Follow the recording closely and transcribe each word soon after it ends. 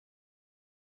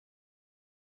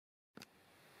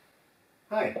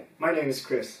Hi, my name is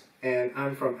Chris, and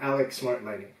I'm from ALEC Smart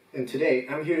Lighting. And today,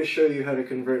 I'm here to show you how to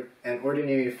convert an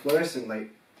ordinary fluorescent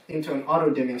light into an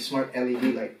auto-dimming smart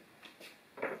LED light.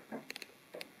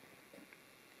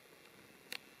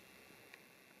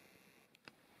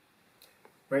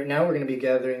 Right now, we're going to be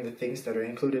gathering the things that are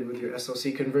included with your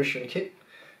SLC conversion kit.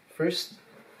 First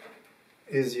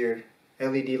is your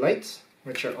LED lights,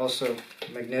 which are also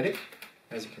magnetic,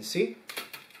 as you can see.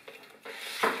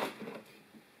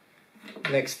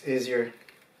 Next is your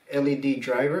LED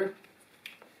driver,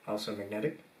 also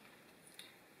magnetic.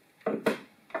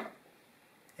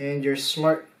 And your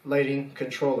smart lighting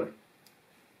controller,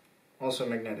 also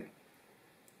magnetic.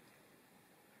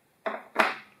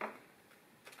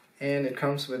 And it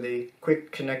comes with a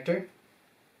quick connector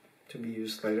to be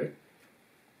used later.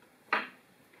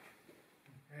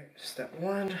 Alright, step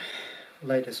one,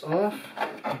 light is off.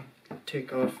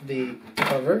 Take off the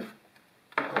cover.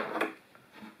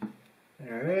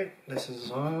 Alright, this is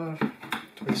off.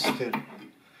 Twist it.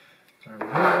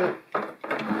 Remove it.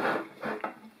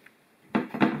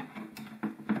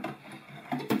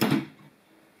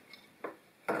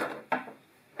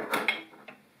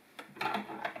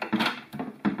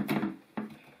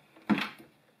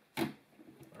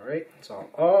 Alright, it's all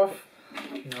off.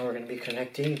 Now we're going to be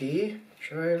connecting the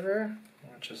driver,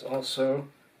 which is also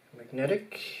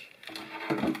magnetic.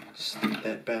 Stick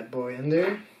that bad boy in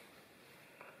there.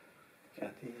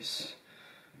 Got these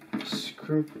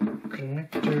screw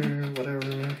connector,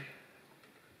 whatever.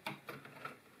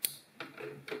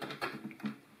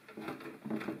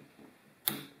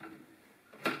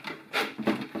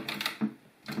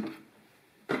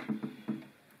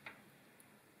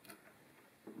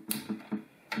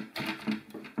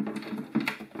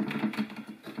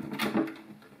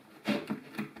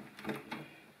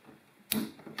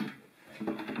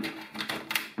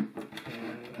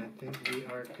 We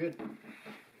are good.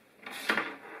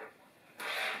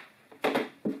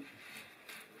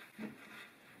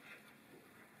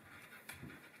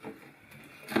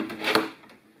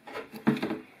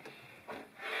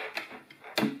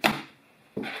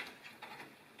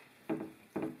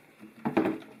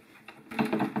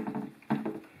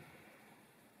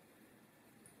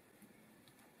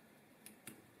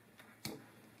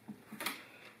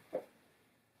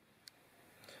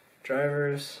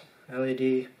 Drivers,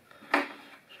 LED.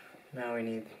 Now we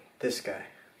need this guy.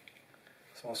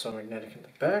 It's also magnetic in the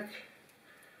back.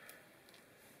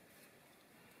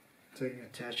 So you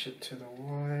attach it to the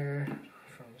wire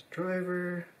from the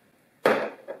driver.